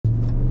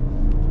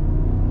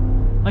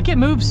Like it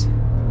moves.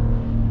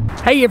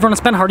 Hey everyone,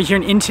 it's Ben Hardy here,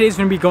 and in today's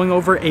going to be going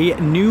over a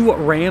new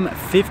Ram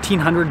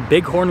 1500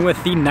 Bighorn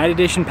with the Night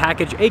Edition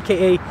package,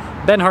 aka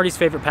Ben Hardy's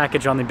favorite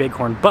package on the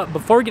Bighorn. But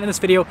before we get into this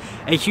video,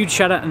 a huge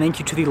shout out and thank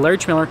you to the Larry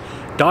Miller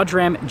Dodge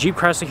Ram Jeep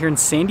Chrysler here in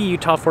Sandy,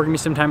 Utah for giving me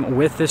some time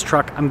with this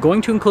truck. I'm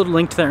going to include a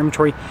link to their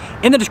inventory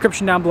in the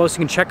description down below so you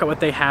can check out what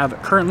they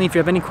have currently. If you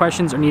have any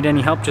questions or need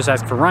any help, just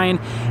ask for Ryan.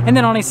 And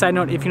then on a side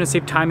note, if you want to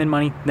save time and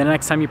money the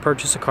next time you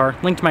purchase a car,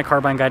 link to my car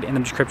buying guide in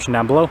the description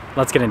down below.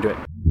 Let's get into it.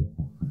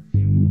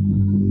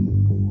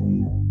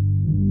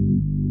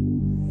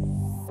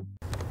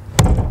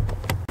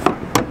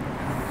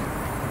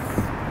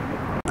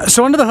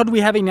 So under the hood,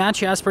 we have a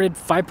naturally aspirated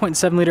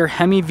 5.7 liter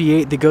Hemi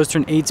V8 that goes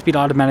through an 8-speed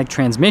automatic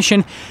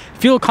transmission.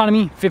 Fuel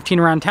economy, 15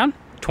 around town,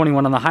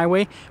 21 on the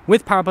highway,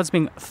 with power outputs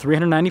being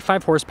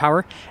 395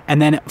 horsepower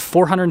and then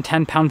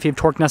 410 pound-feet of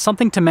torque. Now,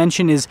 something to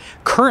mention is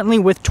currently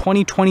with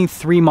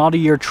 2023 model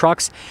year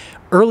trucks,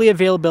 early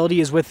availability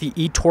is with the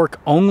e-torque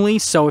only.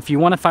 So if you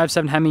want a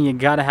 5.7 Hemi, you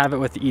gotta have it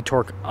with the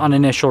e-torque on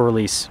initial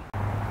release.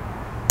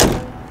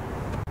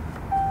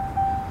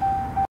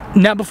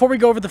 Now, before we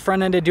go over the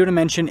front end, I do want to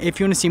mention, if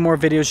you want to see more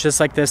videos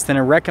just like this, then I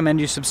recommend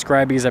you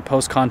subscribe because I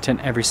post content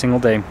every single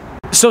day.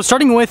 So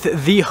starting with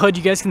the hood,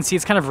 you guys can see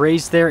it's kind of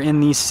raised there in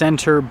the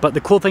center, but the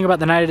cool thing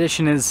about the Night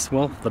Edition is,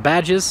 well, the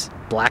badge is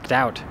blacked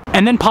out.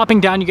 And then popping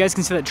down, you guys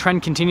can see that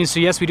trend continues. So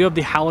yes, we do have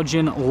the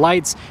halogen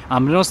lights.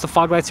 Notice the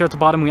fog lights here at the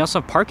bottom. We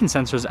also have parking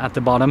sensors at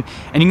the bottom.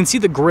 And you can see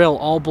the grille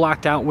all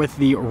blacked out with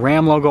the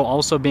Ram logo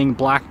also being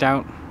blacked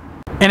out.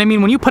 And I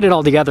mean, when you put it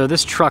all together,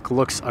 this truck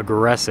looks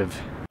aggressive.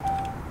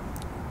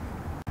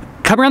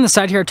 Coming around the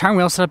side here, our tire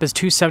wheel setup is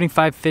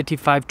 275,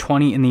 55,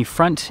 20 in the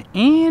front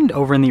and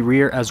over in the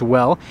rear as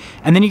well.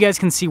 And then you guys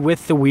can see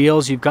with the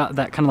wheels, you've got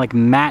that kind of like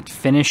matte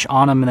finish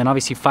on them, and then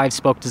obviously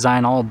 5-spoke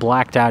design all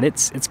blacked out.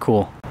 It's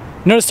cool.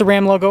 Notice the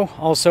Ram logo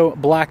also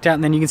blacked out,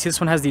 and then you can see this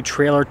one has the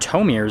trailer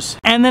tow mirrors.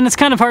 And then it's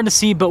kind of hard to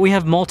see, but we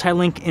have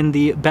multi-link in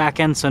the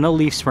back end, so no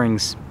leaf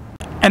springs.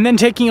 And then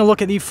taking a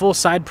look at the full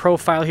side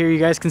profile here, you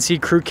guys can see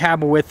crew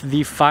cab with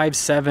the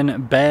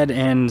 5.7 bed,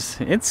 and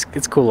it's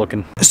cool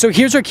looking. So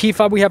here's our key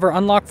fob. We have our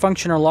unlock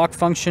function, our lock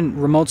function,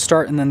 remote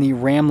start, and then the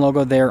Ram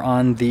logo there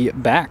on the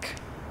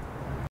back.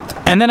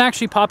 And then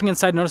actually popping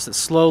inside, notice that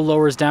slow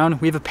lowers down.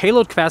 We have a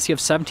payload capacity of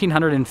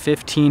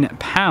 1,715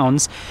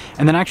 pounds.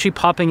 And then actually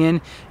popping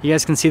in, you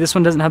guys can see this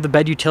one doesn't have the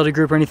bed utility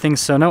group or anything,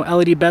 so no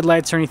LED bed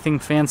lights or anything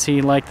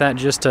fancy like that,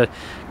 just a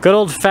good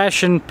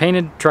old-fashioned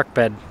painted truck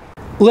bed.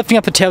 Lifting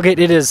up the tailgate,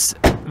 it is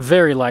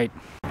very light.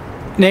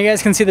 Now you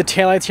guys can see the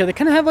taillights here. They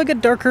kind of have like a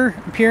darker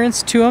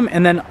appearance to them.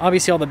 And then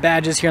obviously all the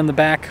badges here on the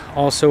back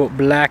also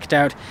blacked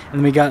out. And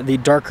then we got the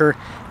darker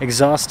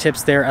exhaust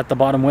tips there at the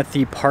bottom with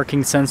the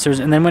parking sensors.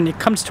 And then when it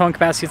comes to towing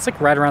capacity, it's like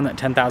right around that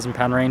 10,000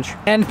 pound range.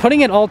 And putting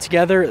it all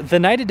together, the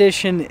Night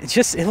Edition,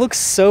 it looks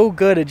so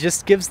good. It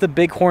just gives the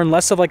Bighorn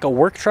less of like a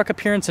work truck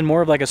appearance and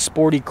more of like a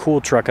sporty,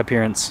 cool truck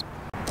appearance.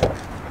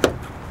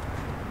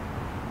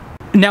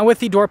 Now with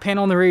the door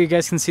panel in the rear, you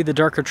guys can see the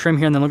darker trim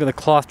here, and then look at the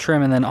cloth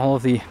trim and then all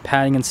of the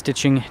padding and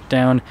stitching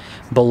down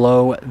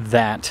below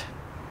that.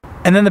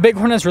 And then the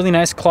Bighorn has really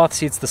nice cloth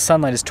seats. The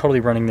sunlight is totally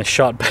running this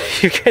shot,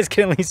 but you guys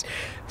can at least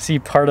see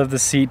part of the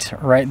seat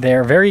right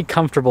there. Very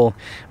comfortable,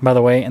 by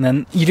the way. And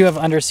then you do have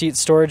under seat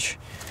storage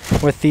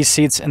with these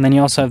seats, and then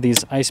you also have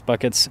these ice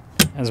buckets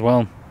as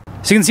well.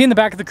 So you can see in the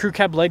back of the crew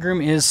cab,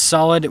 legroom is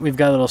solid. We've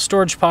got a little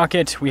storage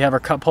pocket. We have our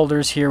cup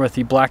holders here with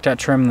the blacked out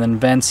trim, and then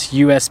vents,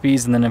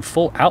 USBs, and then a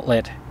full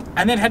outlet.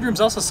 And then headroom's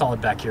also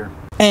solid back here.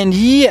 And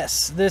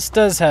yes, this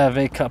does have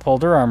a cup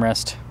holder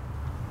armrest.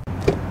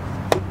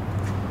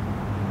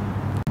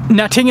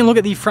 Now taking a look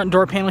at the front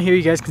door panel here,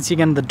 you guys can see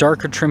again the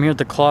darker trim here,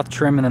 the cloth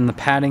trim, and then the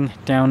padding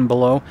down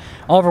below.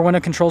 All of our window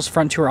controls,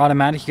 front two are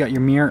automatic. You got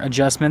your mirror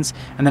adjustments.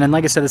 And then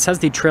like I said, this has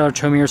the trailer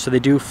tow mirrors, so they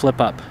do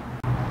flip up.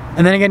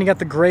 And then again, you got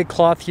the gray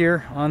cloth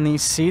here on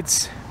these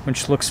seats,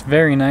 which looks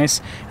very nice.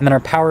 And then our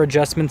power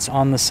adjustments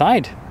on the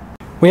side.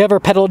 We have our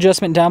pedal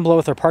adjustment down below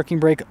with our parking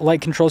brake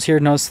light controls here.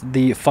 Notice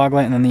the fog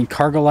light and then the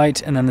cargo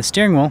light, and then the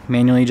steering wheel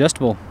manually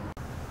adjustable.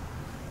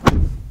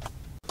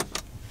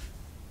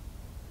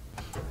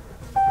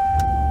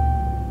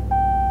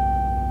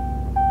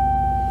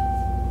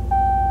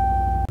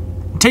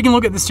 Taking a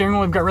look at the steering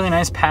wheel, we've got really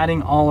nice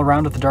padding all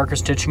around with the darker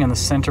stitching on the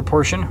center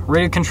portion.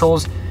 Radio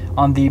controls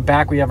on the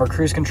back, we have our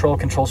cruise control,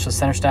 controls for the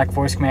center stack,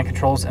 voice command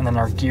controls, and then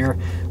our gear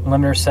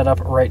limiter set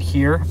up right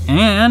here.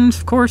 And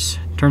of course,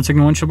 turn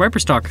signal windshield wiper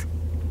stock.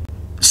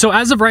 So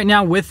as of right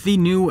now with the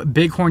new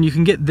Bighorn, you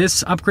can get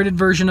this upgraded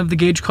version of the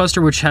gauge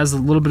cluster, which has a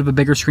little bit of a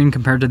bigger screen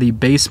compared to the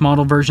base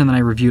model version that I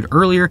reviewed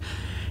earlier.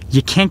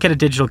 You can't get a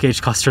digital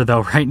gauge cluster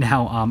though right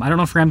now. I don't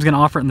know if Ram's gonna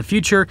offer it in the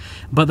future,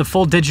 but the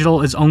full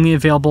digital is only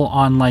available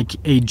on like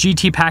a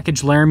GT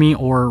package, Laramie,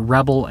 or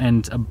Rebel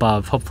and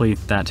above. Hopefully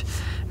that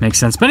makes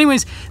sense. But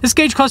anyways, this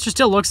gauge cluster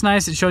still looks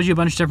nice. It shows you a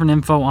bunch of different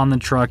info on the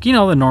truck, you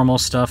know, the normal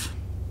stuff.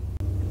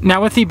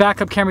 Now with the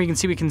backup camera, you can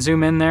see we can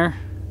zoom in there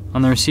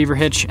on the receiver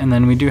hitch, and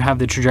then we do have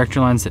the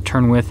trajectory lines that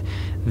turn with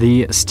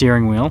the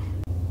steering wheel.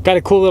 Got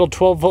a cool little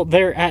 12 volt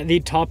there at the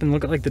top, and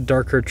look at like the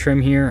darker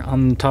trim here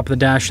on the top of the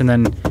dash, and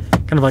then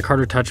kind of like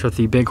harder touch with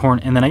the Bighorn.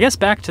 And then I guess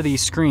back to the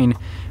screen.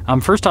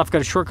 First off,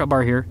 got a shortcut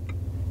bar here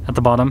at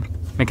the bottom,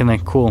 making the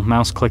cool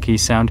mouse clicky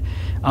sound.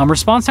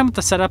 Response time with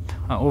the setup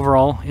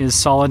overall is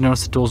solid.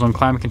 Notice the dual zone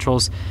climate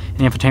controls and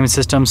the infotainment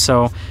system,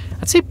 so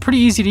I'd say pretty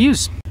easy to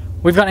use.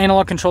 We've got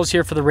analog controls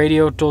here for the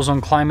radio, dual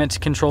zone climate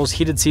controls,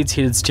 heated seats,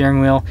 heated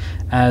steering wheel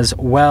as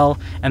well.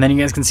 And then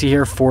you guys can see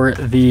here for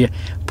the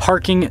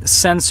parking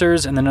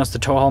sensors, and then notice the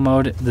tow haul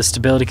mode, the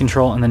stability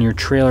control, and then your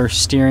trailer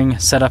steering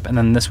setup. And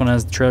then this one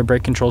has the trailer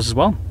brake controls as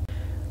well.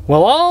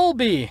 Well, I'll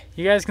be.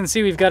 You guys can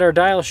see we've got our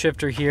dial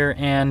shifter here,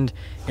 and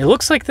it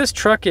looks like this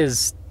truck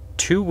is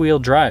two-wheel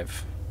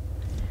drive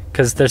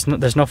because there's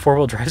no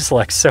four-wheel drive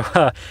select.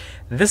 So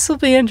this will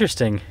be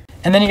interesting.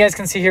 And then you guys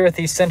can see here with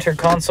the center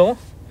console,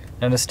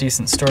 notice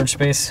decent storage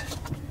space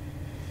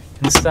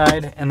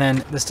inside, and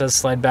then this does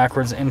slide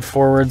backwards and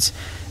forwards.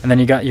 And then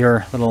you got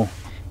your little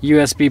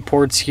USB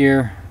ports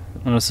here.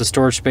 Notice the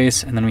storage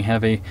space, and then we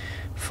have a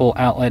full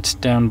outlet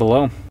down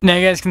below. Now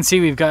you guys can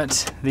see we've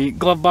got the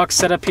glove box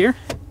set up here,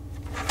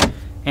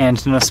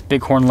 and notice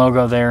Bighorn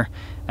logo there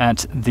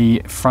at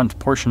the front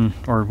portion,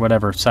 or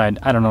whatever side.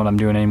 I don't know what I'm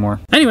doing anymore.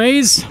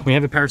 Anyways, we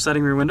have a power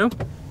sliding rear window,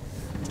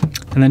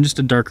 and then just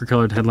a darker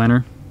colored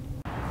headliner.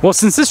 Well,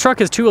 since this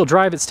truck is two-wheel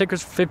drive, it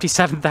stickers for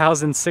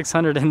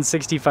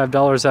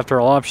 $57,665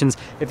 after all options.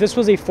 If this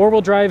was a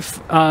four-wheel drive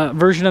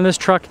version of this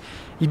truck,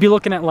 you'd be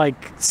looking at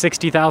like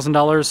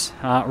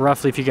 $60,000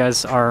 roughly, if you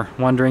guys are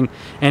wondering.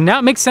 And now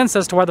it makes sense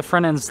as to why the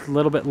front end's a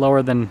little bit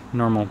lower than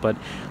normal, but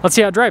let's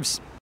see how it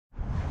drives.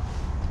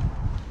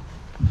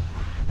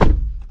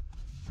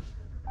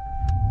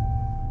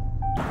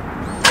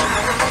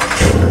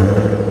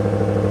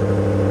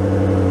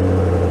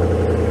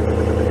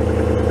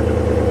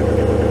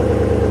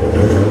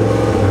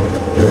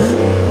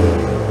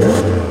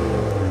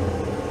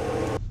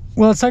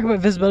 Well, let's talk about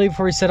visibility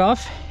before we set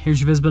off.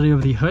 Here's your visibility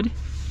over the hood,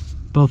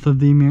 both of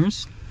the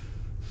mirrors,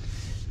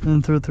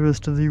 and throughout the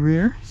rest of the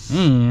rear,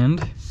 and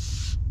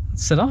let's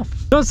set off.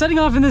 So setting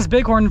off in this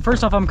Bighorn,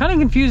 first off, I'm kind of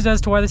confused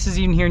as to why this is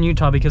even here in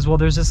Utah, because, well,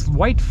 there's this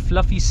white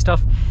fluffy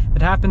stuff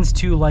that happens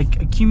to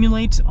like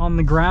accumulate on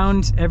the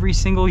ground every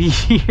single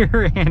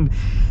year, and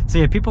so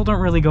yeah, people don't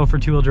really go for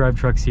two-wheel drive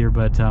trucks here,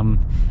 but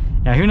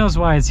yeah, who knows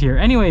why it's here.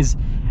 Anyways,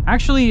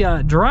 actually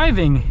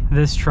driving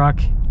this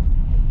truck,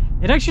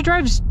 it actually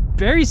drives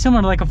very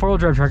similar to like a four-wheel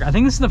drive truck. I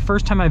think this is the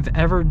first time I've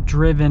ever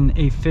driven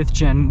a 5th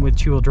gen with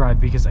two-wheel drive,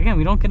 because again,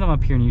 we don't get them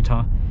up here in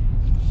Utah.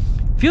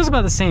 Feels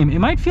about the same. It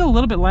might feel a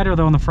little bit lighter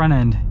though on the front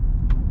end.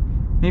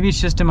 Maybe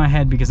it's just in my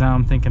head because now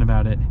I'm thinking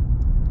about it.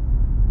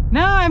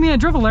 No, I mean, I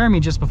drove a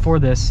Laramie just before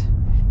this,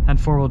 had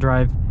four-wheel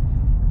drive.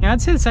 Yeah,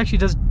 I'd say this actually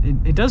does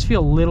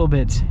feel a little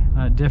bit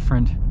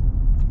different.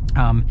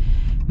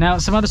 Now,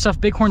 some other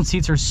stuff, Bighorn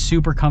seats are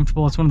super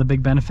comfortable. It's one of the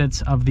big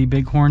benefits of the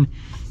Bighorn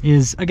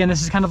is, again,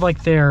 this is kind of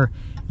like their,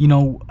 you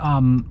know,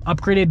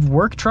 upgraded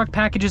work truck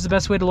package is the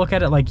best way to look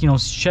at it. Like, you know,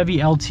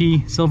 Chevy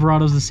LT,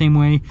 Silverado's the same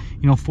way,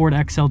 you know, Ford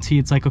XLT.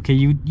 It's like, okay,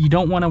 you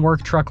don't want a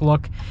work truck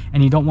look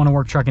and you don't want a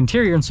work truck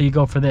interior, and so you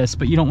go for this,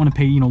 but you don't want to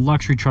pay, you know,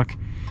 luxury truck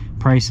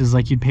prices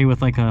like you'd pay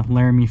with like a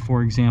Laramie,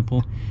 for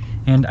example.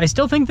 And I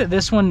still think that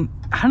this one,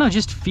 I don't know,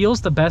 just feels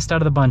the best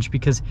out of the bunch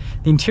because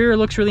the interior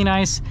looks really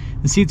nice,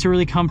 the seats are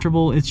really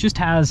comfortable, it just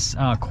has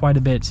quite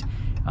a bit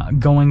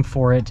going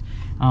for it.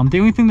 The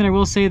only thing that I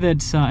will say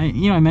that,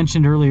 you know, I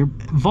mentioned earlier,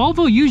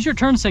 Volvo, use your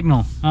turn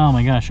signal. Oh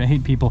my gosh, I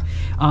hate people.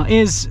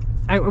 Is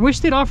I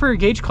wish they'd offer a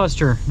gauge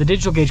cluster, the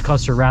digital gauge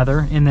cluster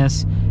rather, in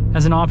this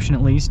as an option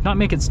at least. Not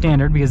make it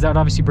standard because that would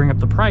obviously bring up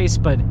the price,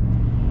 but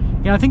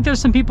you know, I think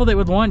there's some people that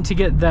would want to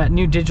get that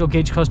new digital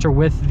gauge cluster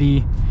with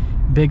the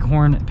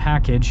Bighorn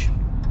package.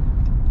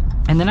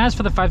 And then as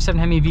for the 5.7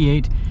 Hemi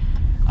V8,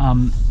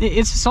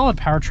 it's a solid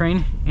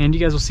powertrain, and you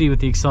guys will see with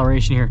the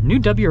acceleration here. New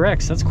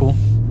WRX, that's cool.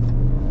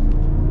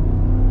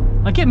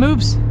 Like, it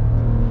moves.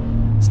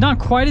 It's not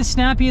quite as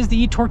snappy as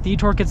the e-Torque. The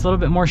e-Torque gets a little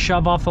bit more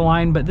shove off the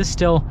line, but this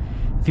still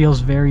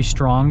feels very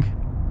strong.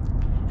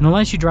 And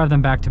unless you drive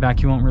them back to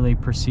back, you won't really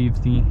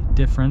perceive the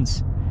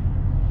difference.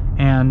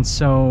 And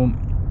so,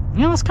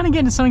 you know, let's kind of get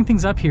into summing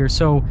things up here.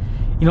 So,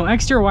 you know,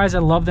 exterior wise, I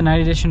love the Night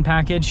Edition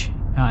package.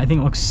 I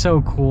think it looks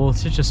so cool.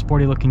 It's such a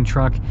sporty looking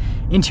truck.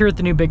 Interior at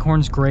the new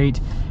Bighorn's great.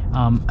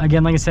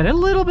 Again, like I said, a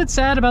little bit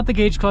sad about the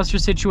gauge cluster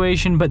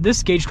situation, but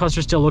this gauge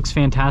cluster still looks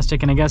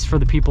fantastic. And I guess for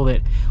the people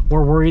that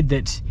were worried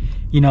that,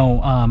 you know,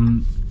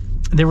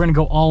 they were gonna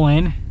go all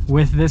in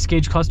with this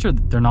gauge cluster,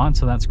 they're not,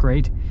 so that's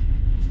great.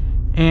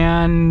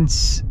 And,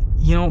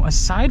 you know,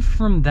 aside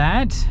from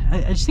that,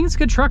 I just think it's a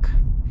good truck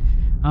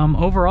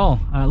overall.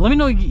 Let me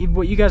know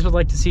what you guys would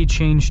like to see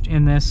changed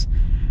in this.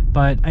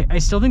 But I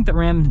still think that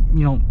Ram,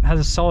 you know, has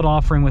a solid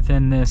offering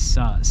within this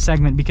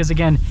segment, because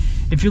again,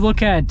 if you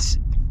look at,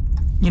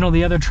 you know,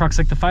 the other trucks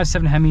like the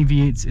 5.7 Hemi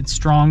V8, it's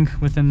strong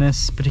within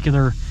this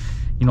particular,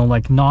 you know,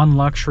 like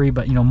non-luxury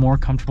but, you know, more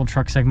comfortable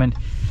truck segment.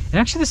 And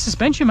actually the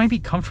suspension might be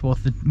comfortable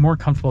with the more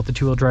comfortable with the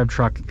two-wheel drive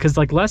truck, because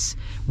like less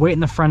weight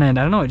in the front end.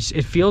 I don't know,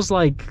 it feels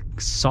like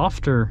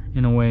softer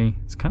in a way.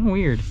 It's kind of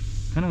weird,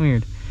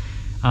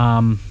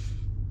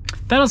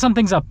 That'll sum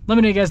things up. Let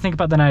me know what you guys think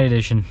about the night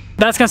edition.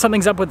 That's gonna sum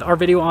things up with our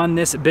video on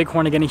this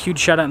Bighorn. Again, a huge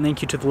shout out and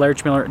thank you to the Larry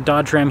Miller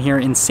Dodge Ram here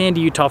in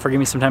Sandy, Utah for giving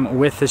me some time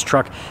with this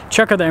truck.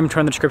 Check out the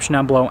inventory in the description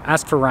down below.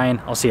 Ask for Ryan.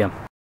 I'll see ya.